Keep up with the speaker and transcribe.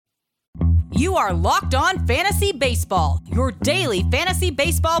You are Locked On Fantasy Baseball, your daily fantasy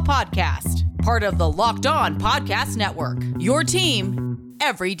baseball podcast. Part of the Locked On Podcast Network, your team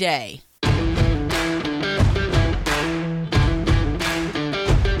every day.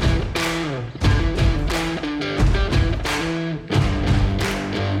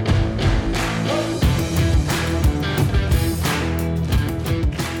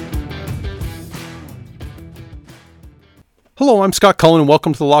 Hello, I'm Scott Cullen, and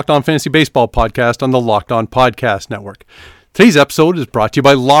welcome to the Locked On Fantasy Baseball podcast on the Locked On Podcast Network. Today's episode is brought to you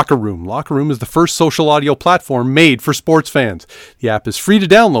by Locker Room. Locker Room is the first social audio platform made for sports fans. The app is free to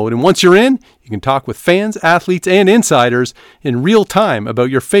download, and once you're in, you can talk with fans, athletes, and insiders in real time about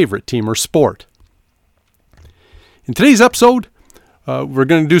your favorite team or sport. In today's episode, we're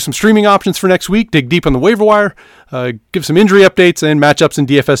going to do some streaming options for next week, dig deep on the waiver wire, give some injury updates and matchups and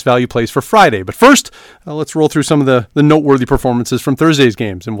DFS value plays for Friday. But first, let's roll through some of the noteworthy performances from Thursday's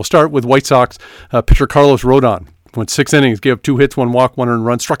games. And we'll start with White Sox pitcher Carlos Rodon. Went 6 innings, gave up 2 hits, 1 walk, 1 earned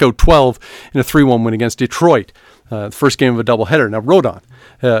run, struck out 12 in a 3-1 win against Detroit. The first game of a doubleheader. Now,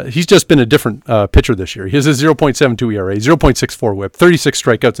 Rodon, he's just been a different pitcher this year. He has a 0.72 ERA, 0.64 whip, 36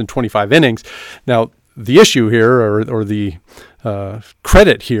 strikeouts in 25 innings. Now, the issue here, or the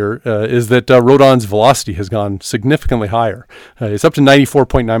credit here, is that Rodon's velocity has gone significantly higher. It's up to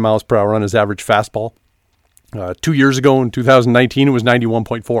 94.9 miles per hour on his average fastball. 2 years ago in 2019, it was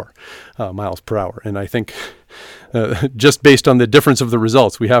 91.4 miles per hour. And I think just based on the difference of the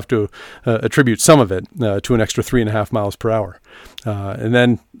results, we have to attribute some of it to an extra 3.5 miles per hour. And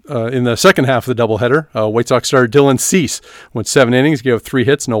then in the second half of the doubleheader, White Sox starter Dylan Cease went 7 innings, gave up 3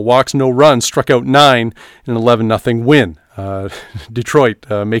 hits, no walks, no runs, struck out 9 in an 11-0 win. Detroit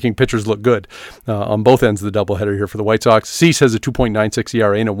making pitchers look good on both ends of the doubleheader here for the White Sox. Cease has a 2.96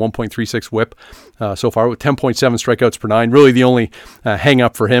 ERA and a 1.36 whip so far with 10.7 strikeouts per 9. Really the only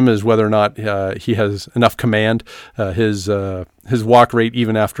hang-up for him is whether or not he has enough command. His walk rate,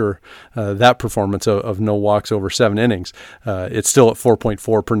 even after that performance of no walks over 7 innings, it's still at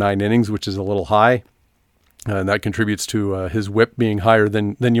 4.4 per 9 innings, which is a little high. And that contributes to his whip being higher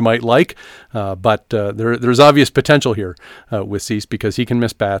than you might like. But there's obvious potential here with Cease because he can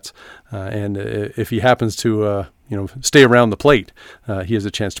miss bats. And if he happens to stay around the plate, he has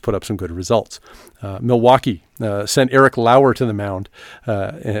a chance to put up some good results. Milwaukee sent Eric Lauer to the mound.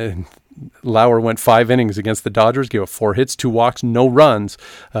 And Lauer went 5 innings against the Dodgers, gave up 4 hits, 2 walks, no runs,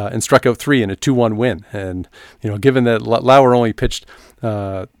 and struck out 3 in a 2-1 win. And, given that Lauer only pitched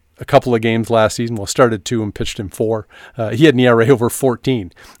a couple of games last season, started 2 and pitched in 4. He had an ERA over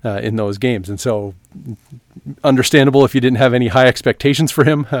 14 in those games. And so understandable if you didn't have any high expectations for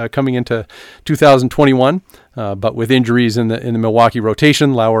him coming into 2021. But with injuries in the Milwaukee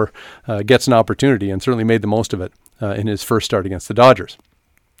rotation, Lauer gets an opportunity and certainly made the most of it in his first start against the Dodgers.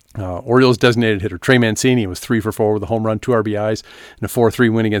 Orioles designated hitter Trey Mancini was 3 for 4 with a home run, 2 RBIs, and a 4-3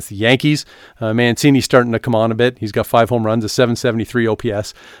 win against the Yankees. Mancini's starting to come on a bit. He's got 5 home runs, a 773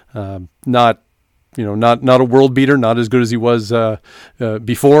 OPS. Not a world beater, not as good as he was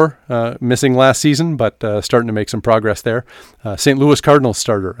before missing last season, but starting to make some progress there. St. Louis Cardinals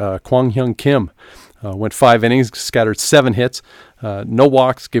starter Kwang Hyun Kim went 5 innings, scattered 7 hits, no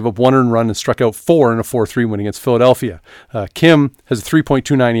walks, gave up 1 earned run, and struck out 4 in a 4-3 win against Philadelphia. Kim has a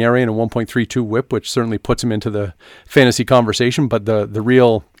 3.29 ERA and a 1.32 whip, which certainly puts him into the fantasy conversation. But the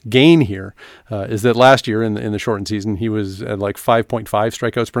real gain here is that last year in the shortened season, he was at like 5.5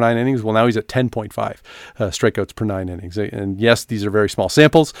 strikeouts per 9 innings. Well, now he's at 10.5 strikeouts per 9 innings. And yes, these are very small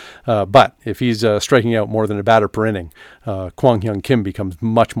samples, but if he's striking out more than a batter per inning, Kwang Hyun Kim becomes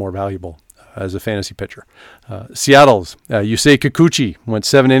much more valuable as a fantasy pitcher. Seattle's Yusei Kikuchi went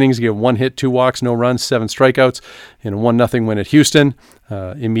 7 innings, gave 1 hit, 2 walks, no runs, 7 strikeouts in a 1-0 win at Houston.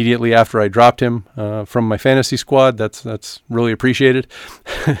 Immediately after I dropped him from my fantasy squad, that's really appreciated.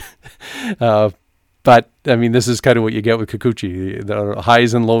 But I mean, this is kind of what you get with Kikuchi, the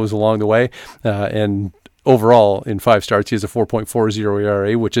highs and lows along the way, and overall, in 5 starts, he has a 4.40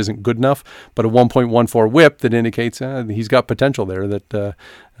 ERA, which isn't good enough, but a 1.14 whip that indicates he's got potential there, that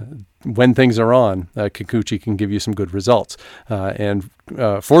when things are on, Kikuchi can give you some good results. And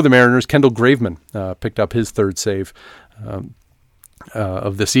for the Mariners, Kendall Graveman picked up his 3rd save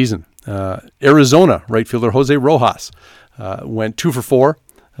of the season. Arizona right fielder Jose Rojas went 2 for 4.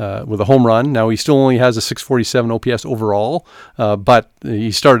 With a home run. Now he still only has a 647 OPS overall, but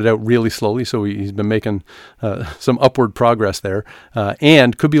he started out really slowly, so he's been making some upward progress there,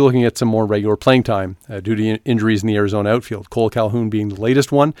 and could be looking at some more regular playing time due to injuries in the Arizona outfield. Cole Calhoun being the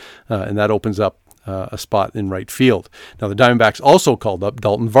latest one, and that opens up a spot in right field. Now the Diamondbacks also called up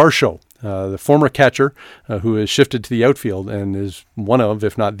Dalton Varsho the former catcher who has shifted to the outfield and is one of,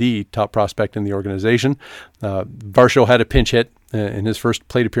 if not the top prospect in the organization. Varsho had a pinch hit in his first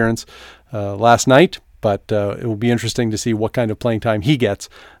plate appearance last night, but it will be interesting to see what kind of playing time he gets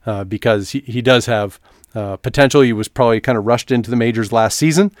because he does have potential. He was probably kind of rushed into the majors last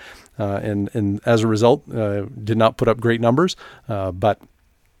season and as a result did not put up great numbers. But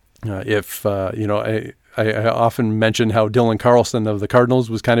if, I often mention how Dylan Carlson of the Cardinals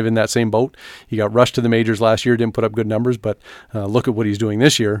was kind of in that same boat. He got rushed to the majors last year, didn't put up good numbers, but look at what he's doing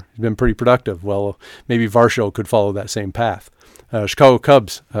this year. He's been pretty productive. Well, maybe Varsho could follow that same path. Chicago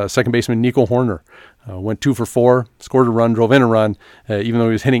Cubs, second baseman Nico Hoerner went 2 for 4, scored a run, drove in a run, even though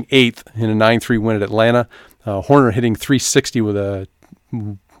he was hitting 8th in a 9-3 win at Atlanta. Hoerner hitting .360 with a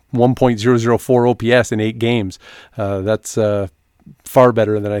 1.004 OPS in 8 games. That's far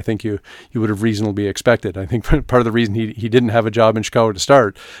better than I think you would have reasonably expected. I think part of the reason he didn't have a job in Chicago to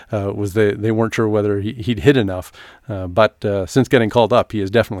start was they weren't sure whether he'd hit enough. But since getting called up, he has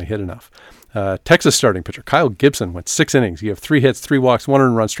definitely hit enough. Texas starting pitcher Kyle Gibson went 6 innings. He had 3 hits, 3 walks, 1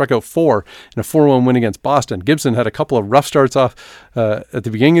 earned run, struck out 4 in a 4-1 win against Boston. Gibson had a couple of rough starts off at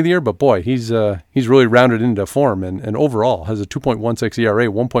the beginning of the year, but boy, he's really rounded into form and overall has a 2.16 ERA,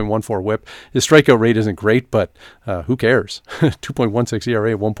 1.14 WHIP. His strikeout rate isn't great, but who cares? 2.16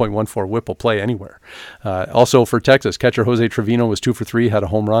 ERA, 1.14 WHIP will play anywhere. Also for Texas, catcher Jose Trevino was 2 for 3, had a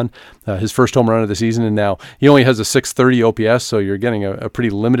home run, his first home run of the season, and now he only has a 630 OPS, so you're getting a pretty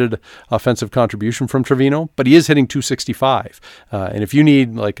limited offensive contribution from Trevino, but he is hitting 265. And if you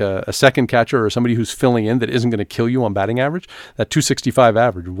need like a second catcher or somebody who's filling in that isn't going to kill you on batting average, that 265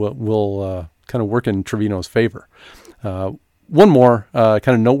 average will kind of work in Trevino's favor. One more kind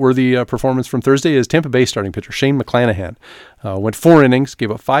of noteworthy performance from Thursday is Tampa Bay starting pitcher Shane McClanahan. Went 4 innings, gave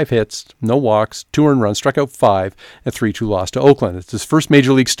up 5 hits, no walks, 2 earned runs, struck out 5, and 3-2 loss to Oakland. It's his first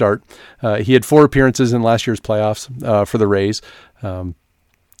major league start. He had 4 appearances in last year's playoffs for the Rays.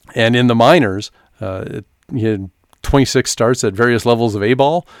 And in the minors, he had 26 starts at various levels of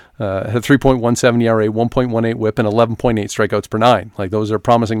A-ball, had 3.17 ERA, 1.18 WHIP, and 11.8 strikeouts per 9. Like, those are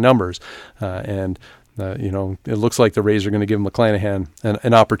promising numbers. It looks like the Rays are going to give McClanahan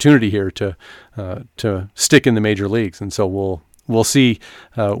an opportunity here to stick in the major leagues. And so we'll see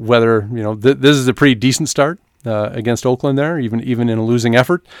whether, this is a pretty decent start against Oakland there, even in a losing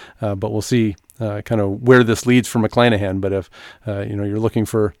effort. But we'll see kind of where this leads for McClanahan. But if, you're looking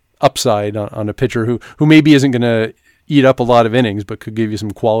for upside on a pitcher who maybe isn't going to eat up a lot of innings, but could give you some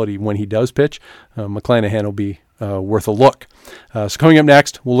quality when he does pitch, McClanahan will be worth a look. So coming up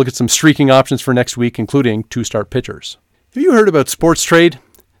next, we'll look at some streaking options for next week, including 2-start pitchers. Have you heard about Sports Trade?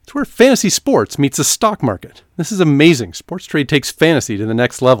 It's where fantasy sports meets the stock market. This is amazing. Sports Trade takes fantasy to the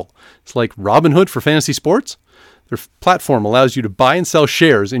next level. It's like Robinhood for fantasy sports. Their platform allows you to buy and sell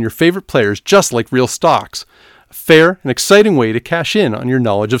shares in your favorite players just like real stocks. A fair and exciting way to cash in on your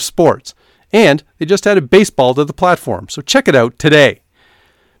knowledge of sports. And they just added baseball to the platform, so check it out today.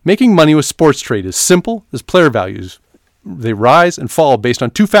 Making money with Sports Trade is simple as player values. They rise and fall based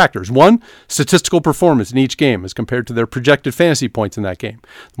on 2 factors. 1, statistical performance in each game as compared to their projected fantasy points in that game.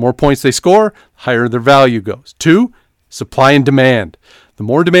 The more points they score, the higher their value goes. 2, supply and demand. The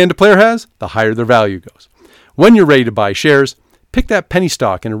more demand a player has, the higher their value goes. When you're ready to buy shares, pick that penny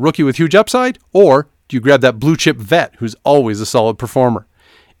stock in a rookie with huge upside, or do you grab that blue chip vet who's always a solid performer?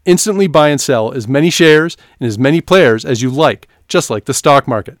 Instantly buy and sell as many shares and as many players as you like, just like the stock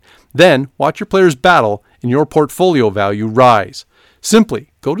market. Then watch your players battle and your portfolio value rise.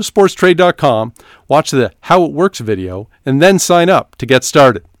 Simply go to sportstrade.com, watch the How It Works video, and then sign up to get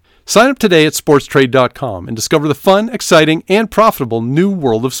started. Sign up today at sportstrade.com and discover the fun, exciting, and profitable new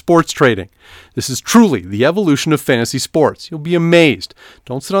world of sports trading. This is truly the evolution of fantasy sports. You'll be amazed.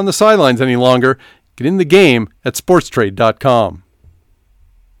 Don't sit on the sidelines any longer. Get in the game at sportstrade.com.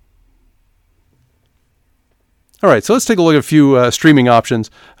 All right, so let's take a look at a few streaming options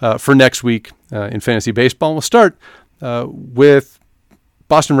for next week in fantasy baseball. We'll start with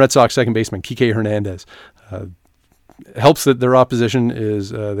Boston Red Sox second baseman Kike Hernandez. Helps that their opposition is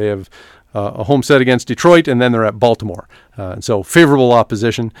they have a home set against Detroit, and then they're at Baltimore. And so favorable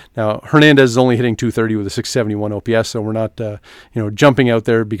opposition. Now, Hernandez is only hitting .230 with a 671 OPS, so we're not jumping out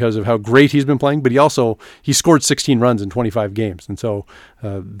there because of how great he's been playing, but he scored 16 runs in 25 games. And so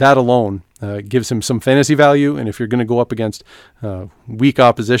that alone gives him some fantasy value. And if you're going to go up against weak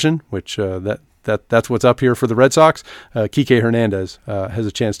opposition, which that's what's up here for the Red Sox, Kike Hernandez has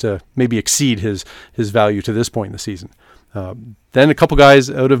a chance to maybe exceed his value to this point in the season. Then a couple guys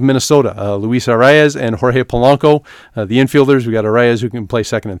out of Minnesota, Luis Arraez and Jorge Polanco. The infielders, we got Arraez who can play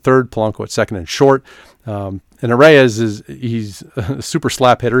second and third, Polanco at second and short. And Arraez he's a super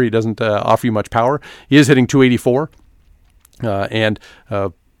slap hitter. He doesn't offer you much power. He is hitting .284. And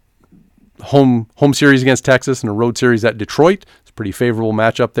home series against Texas and a road series at Detroit. It's a pretty favorable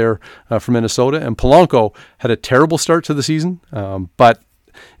matchup there for Minnesota. And Polanco had a terrible start to the season, but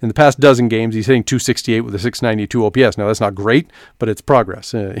in the past dozen games, he's hitting .268 with a .692 OPS. Now, that's not great, but it's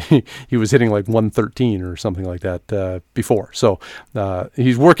progress. He was hitting like 113 or something like that before. So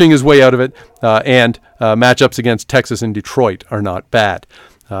he's working his way out of it, and matchups against Texas and Detroit are not bad.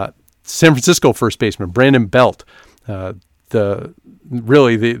 San Francisco first baseman Brandon Belt, the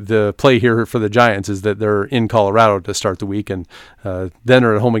play here for the Giants is that they're in Colorado to start the week, and then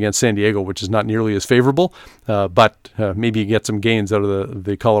are at home against San Diego, which is not nearly as favorable, but maybe you get some gains out of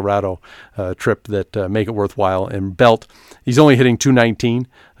the Colorado trip that make it worthwhile. And Belt, he's only hitting .219,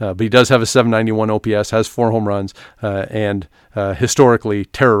 but he does have a .791 OPS, has 4 home runs, and historically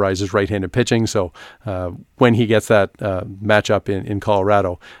terrorizes right-handed pitching. So when he gets that matchup in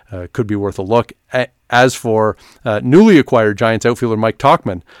Colorado, could be worth a look. As for newly acquired Giants outfielder Mike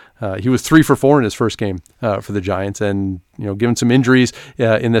Tauchman, he was 3 for 4 in his first game for the Giants, and given some injuries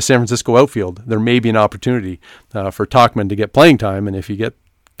in the San Francisco outfield, there may be an opportunity for Tauchman to get playing time. And if you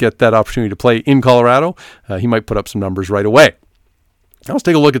get that opportunity to play in Colorado, he might put up some numbers right away. Now let's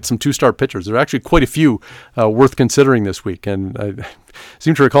take a look at some 2-star pitchers. There are actually quite a few worth considering this week, and I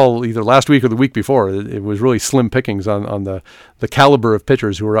seem to recall either last week or the week before, it was really slim pickings on the caliber of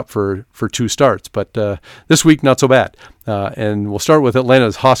pitchers who were up for 2 starts. But this week, not so bad. And we'll start with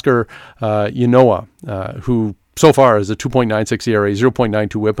Atlanta's Huascar Ynoa, who so far is a 2.96 ERA,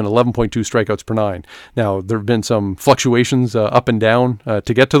 0.92 WHIP, and 11.2 strikeouts per 9. Now, there have been some fluctuations up and down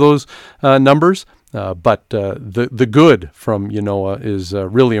to get to those numbers. But the good from Ynoa is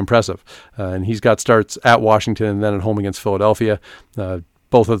really impressive. And he's got starts at Washington and then at home against Philadelphia.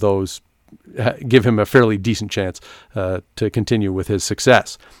 Both of those give him a fairly decent chance to continue with his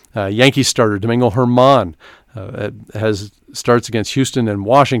success. Yankees starter Domingo Germán has starts against Houston and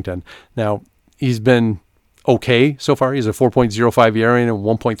Washington. Now, he's been okay so far. He's a 4.05 ERA and a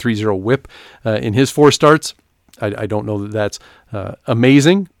 1.30 WHIP in his 4 starts. I don't know that that's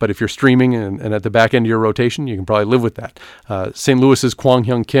amazing, but if you're streaming and at the back end of your rotation, you can probably live with that. St. Louis's Kwang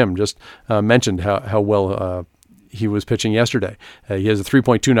Hyun Kim just mentioned how well he was pitching yesterday. He has a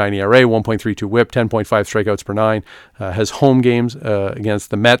 3.29 ERA, 1.32 WHIP, 10.5 strikeouts per 9, has home games against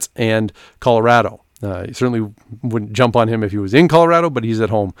the Mets and Colorado. You certainly wouldn't jump on him if he was in Colorado, but he's at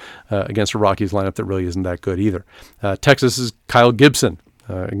home against a Rockies lineup that really isn't that good either. Texas's Kyle Gibson.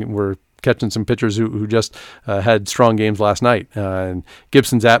 We're catching some pitchers who just had strong games last night. And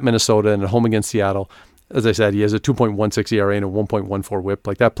Gibson's at Minnesota and at home against Seattle. As I said, he has a 2.16 ERA and a 1.14 WHIP.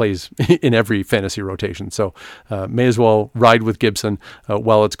 Like, that plays in every fantasy rotation. So may as well ride with Gibson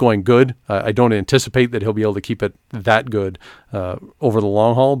while it's going good. I don't anticipate that he'll be able to keep it that good over the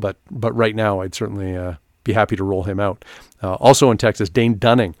long haul, but right now I'd certainly be happy to roll him out. Also in Texas, Dane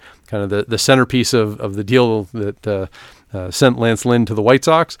Dunning, kind of the centerpiece of the deal that sent Lance Lynn to the White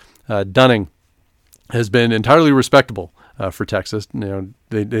Sox. Dunning has been entirely respectable for Texas.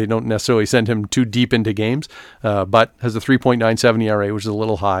 They don't necessarily send him too deep into games, but has a 3.97 ERA, which is a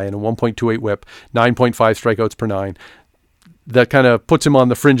little high, and a 1.28 WHIP, 9.5 strikeouts per 9. That kind of puts him on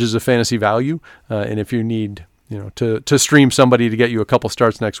the fringes of fantasy value. And if you need to stream somebody to get you a couple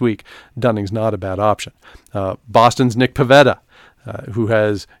starts next week, Dunning's not a bad option. Boston's Nick Pivetta, who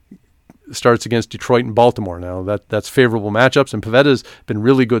has starts against Detroit and Baltimore. Now, that's favorable matchups, and Pavetta's been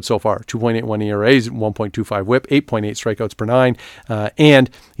really good so far. 2.81 ERAs, 1.25 WHIP, 8.8 strikeouts per 9, and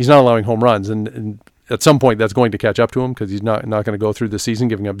he's not allowing home runs. And at some point, that's going to catch up to him because he's not going to go through the season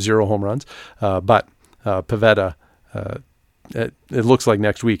giving up 0 home runs. But Pivetta, it looks like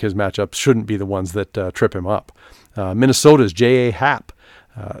next week his matchups shouldn't be the ones that trip him up. Minnesota's J.A. Happ.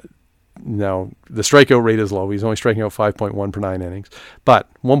 Now, the strikeout rate is low. He's only striking out 5.1 per 9 innings, but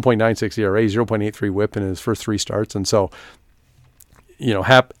 1.96 ERA, 0.83 WHIP in his first 3 starts. And so,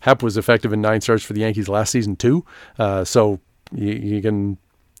 Happ was effective in 9 starts for the Yankees last season too. So you can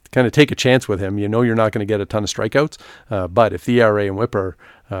kind of take a chance with him. You're not going to get a ton of strikeouts, but if the ERA and WHIP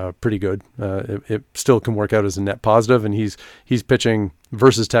are pretty good, it still can work out as a net positive. And he's pitching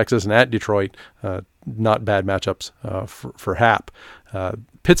versus Texas and at Detroit. Not bad matchups for Happ.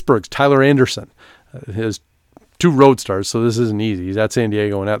 Pittsburgh's Tyler Anderson has 2 road starts, so this isn't easy. He's at San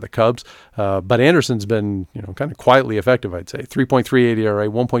Diego and at the Cubs. But Anderson's been kind of quietly effective, I'd say. 3.38 ERA,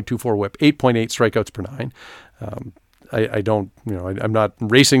 1.24 WHIP, 8.8 strikeouts per 9. I don't, I'm not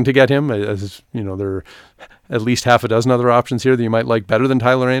racing to get him. As there are at least half a dozen other options here that you might like better than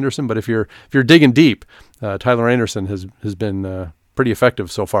Tyler Anderson. But if you're digging deep, Tyler Anderson has been pretty effective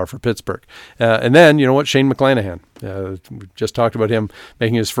so far for Pittsburgh. And then, Shane McClanahan. We just talked about him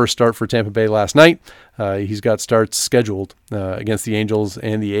making his first start for Tampa Bay last night. He's got starts scheduled against the Angels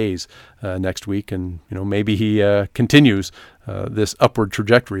and the A's next week. And, maybe he continues this upward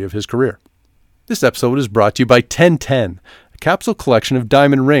trajectory of his career. This episode is brought to you by 1010, a capsule collection of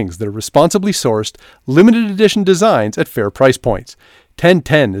diamond rings that are responsibly sourced, limited edition designs at fair price points.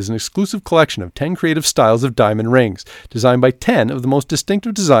 1010 is an exclusive collection of 10 creative styles of diamond rings, designed by 10 of the most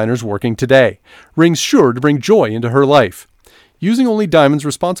distinctive designers working today. Rings sure to bring joy into her life. Using only diamonds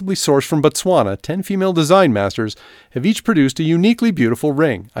responsibly sourced from Botswana, 10 female design masters have each produced a uniquely beautiful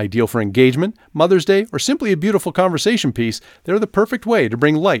ring. Ideal for engagement, Mother's Day, or simply a beautiful conversation piece, they're the perfect way to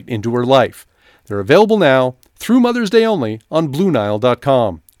bring light into her life. They're available now, through Mother's Day only, on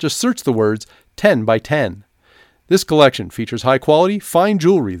BlueNile.com. Just search the words 10 by 10. This collection features high-quality, fine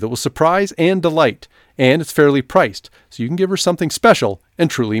jewelry that will surprise and delight, and it's fairly priced, so you can give her something special and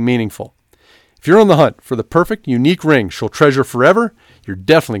truly meaningful. If you're on the hunt for the perfect, unique ring she'll treasure forever, you're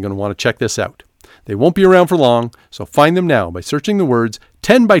definitely going to want to check this out. They won't be around for long, so find them now by searching the words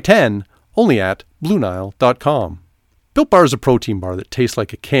 10 by 10 only at BlueNile.com. Built Bar is a protein bar that tastes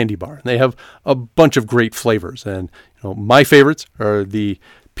like a candy bar, and they have a bunch of great flavors. And my favorites are the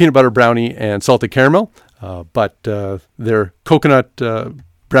peanut butter brownie and salted caramel, but their coconut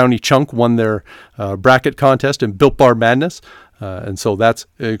brownie chunk won their bracket contest in Built Bar Madness, and so that's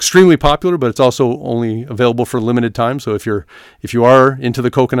extremely popular. But it's also only available for a limited time. So if you are into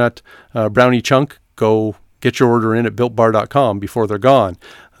the coconut brownie chunk, go get your order in at BuiltBar.com before they're gone.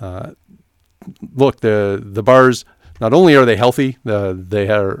 Look, the bars. Not only are they healthy, they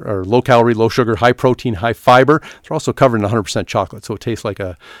are low-calorie, low-sugar, high-protein, high-fiber. They're also covered in 100% chocolate, so it tastes like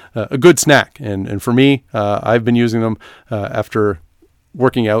a good snack. And for me, I've been using them after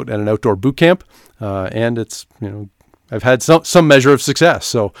working out at an outdoor boot camp, and it's I've had some measure of success.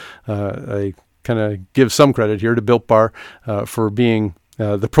 So I kind of give some credit here to Built Bar for being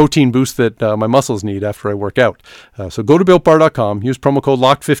the protein boost that my muscles need after I work out. So go to BuiltBar.com, use promo code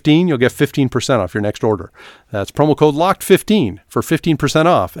LOCKED15, you'll get 15% off your next order. That's promo code LOCKED15 for 15%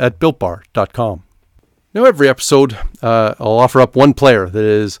 off at BuiltBar.com. Now every episode, I'll offer up one player that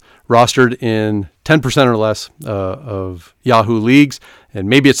is rostered in 10% or less of Yahoo leagues, and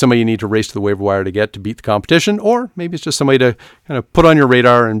maybe it's somebody you need to race to the waiver wire to get to beat the competition, or maybe it's just somebody to kind of put on your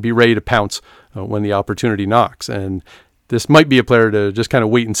radar and be ready to pounce when the opportunity knocks. And this might be a player to just kind of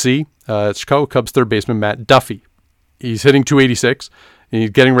wait and see. It's Chicago Cubs third baseman Matt Duffy. He's hitting .286, and he's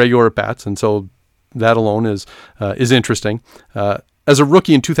getting regular at-bats, and so that alone is interesting. As a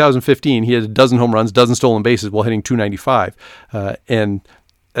rookie in 2015, he had a dozen home runs, dozen stolen bases while hitting .295. And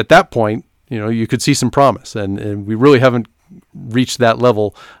at that point, you could see some promise, and we really haven't reached that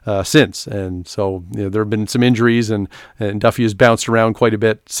level since. And so there have been some injuries, and Duffy has bounced around quite a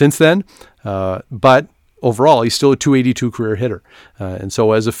bit since then. But overall, he's still a .282 career hitter. And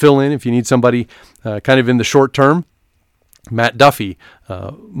so as a fill-in, if you need somebody kind of in the short term, Matt Duffy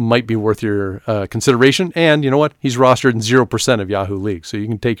might be worth your consideration. And you know what? He's rostered in 0% of Yahoo leagues, so you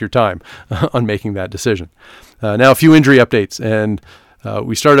can take your time on making that decision. Now, a few injury updates. And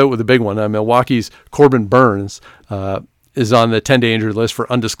we start out with a big one. Milwaukee's Corbin Burns is on the 10-day injured list for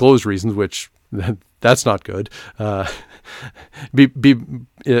undisclosed reasons, which that's not good. I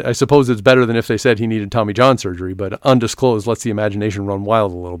suppose it's better than if they said he needed Tommy John surgery, but undisclosed lets the imagination run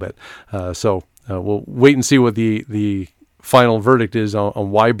wild a little bit. So we'll wait and see what the final verdict is on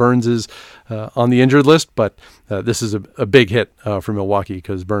why Burns is on the injured list, but this is a big hit for Milwaukee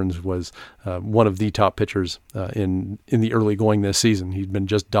because Burns was one of the top pitchers in the early going this season. He'd been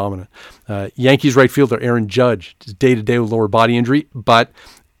just dominant. Yankees right fielder Aaron Judge is day-to-day with lower body injury, but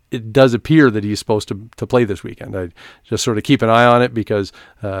it does appear that he's supposed to play this weekend. I just sort of keep an eye on it because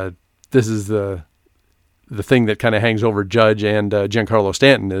this is the thing that kind of hangs over Judge and Giancarlo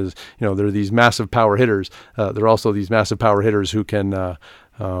Stanton is, they're these massive power hitters. They're also these massive power hitters who can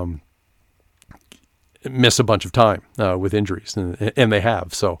miss a bunch of time with injuries, and they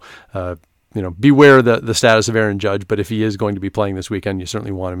have. So, beware the status of Aaron Judge, but if he is going to be playing this weekend, you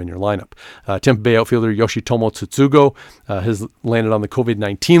certainly want him in your lineup. Tampa Bay outfielder Yoshitomo Tsutsugo has landed on the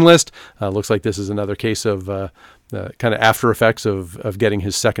COVID-19 list. Looks like this is another case of kind of after effects of getting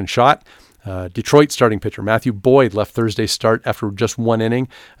his second shot. Detroit starting pitcher Matthew Boyd left Thursday's start after just one inning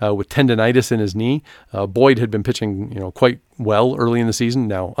with tendonitis in his knee. Boyd had been pitching, quite well early in the season.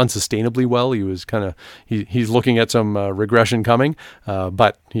 Now unsustainably well. He was he's looking at some regression coming,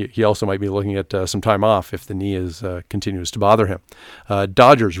 but he also might be looking at some time off if the knee continues to bother him.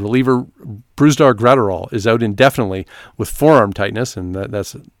 Dodgers reliever Brusdar Graterol is out indefinitely with forearm tightness, and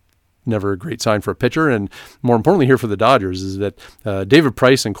that's never a great sign for a pitcher. And more importantly here for the Dodgers is that David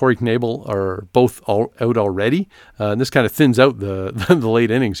Price and Corey Knebel are both out already. And this kind of thins out the late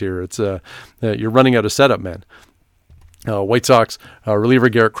innings here. It's you're running out of setup men. White Sox reliever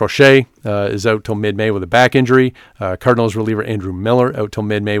Garrett Crochet is out till mid-May with a back injury. Cardinals reliever Andrew Miller out till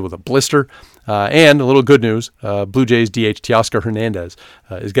mid-May with a blister. And a little good news, Blue Jays DH Teoscar Hernandez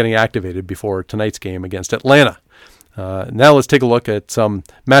is getting activated before tonight's game against Atlanta. Now let's take a look at some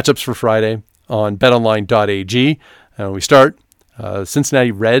matchups for Friday on betonline.ag. We start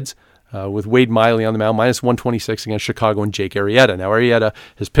Cincinnati Reds with Wade Miley on the mound, minus 126 against Chicago and Jake Arrieta. Now Arrieta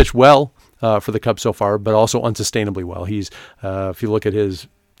has pitched well for the Cubs so far, but also unsustainably well. He's, if you look at his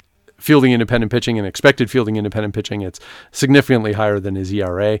fielding independent pitching and expected fielding independent pitching, it's significantly higher than his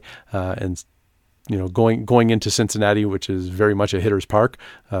ERA. And going into Cincinnati, which is very much a hitter's park,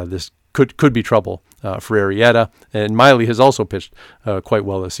 this could be trouble for Arrieta. And Miley has also pitched quite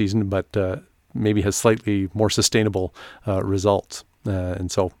well this season, but maybe has slightly more sustainable results.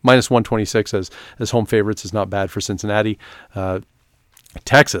 And so minus 126 as home favorites is not bad for Cincinnati.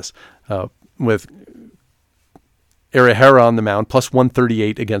 Texas with Arihara on the mound, plus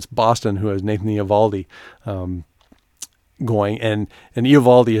 138 against Boston, who has Nathan Eovaldi going. And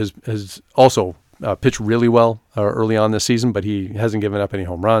Eovaldi has also pitched really well early on this season, but he hasn't given up any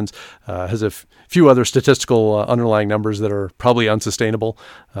home runs. Has a few other statistical underlying numbers that are probably unsustainable,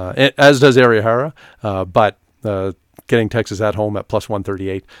 as does Arihara. But getting Texas at home at plus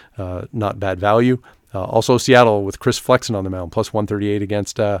 138, not bad value. Also Seattle with Chris Flexen on the mound, plus 138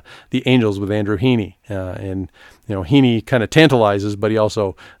 against the Angels with Andrew Heaney. And Heaney kind of tantalizes, but he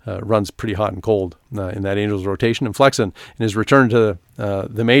also runs pretty hot and cold in that Angels rotation. And Flexen, in his return to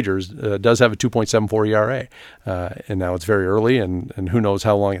the majors, does have a 2.74 ERA. And now it's very early, and who knows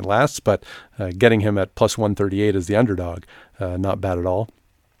how long it lasts, but getting him at plus 138 as the underdog, not bad at all.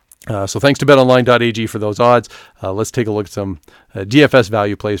 So thanks to betonline.ag for those odds. Let's take a look at some DFS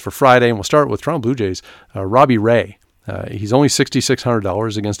value plays for Friday, and we'll start with Toronto Blue Jays. Robbie Ray, he's only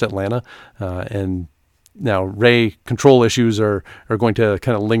 $6,600 against Atlanta, and now Ray control issues are going to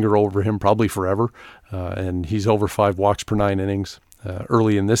kind of linger over him probably forever, and he's over 5 walks per 9 innings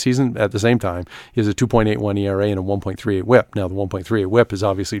early in this season. At the same time, he has a 2.81 ERA and a 1.38 WHIP. Now the 1.38 WHIP is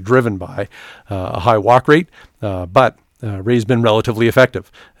obviously driven by a high walk rate, but Ray's been relatively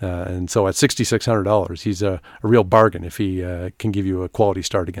effective, and so at $6,600, he's a real bargain if he can give you a quality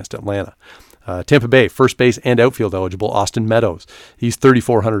start against Atlanta. Tampa Bay, first base and outfield eligible, Austin Meadows. He's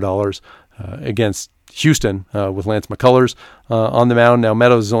 $3,400 against Houston with Lance McCullers on the mound. Now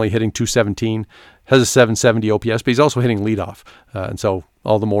Meadows is only hitting .217, has a .770 OPS, but he's also hitting leadoff, and so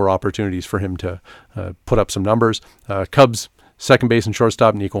all the more opportunities for him to put up some numbers. Cubs, second base and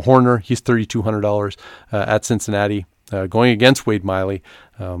shortstop, Nico Hoerner. He's $3,200 at Cincinnati. Going against Wade Miley.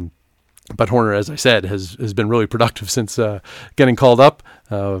 But Hoerner, as I said, has been really productive since getting called up.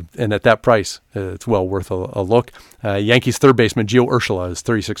 And at that price, it's well worth a look. Yankees third baseman Gio Urshela is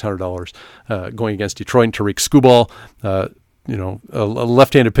 $3,600 going against Detroit. And Tariq Skubal, a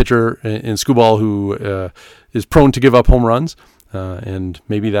left-handed pitcher in Skubal who is prone to give up home runs. And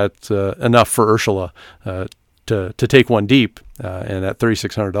maybe that's enough for Urshela to take one deep, and at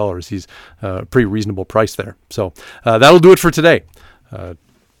 $3,600, he's a pretty reasonable price there. So that'll do it for today.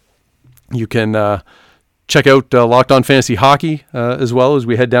 You can check out Locked On Fantasy Hockey as well as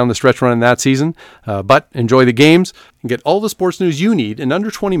we head down the stretch run in that season. But enjoy the games and get all the sports news you need in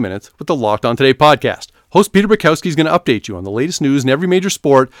under 20 minutes with the Locked On Today podcast. Host Peter Bukowski is going to update you on the latest news in every major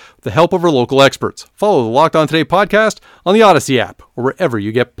sport with the help of our local experts. Follow the Locked On Today podcast on the Odyssey app or wherever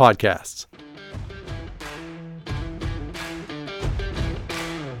you get podcasts.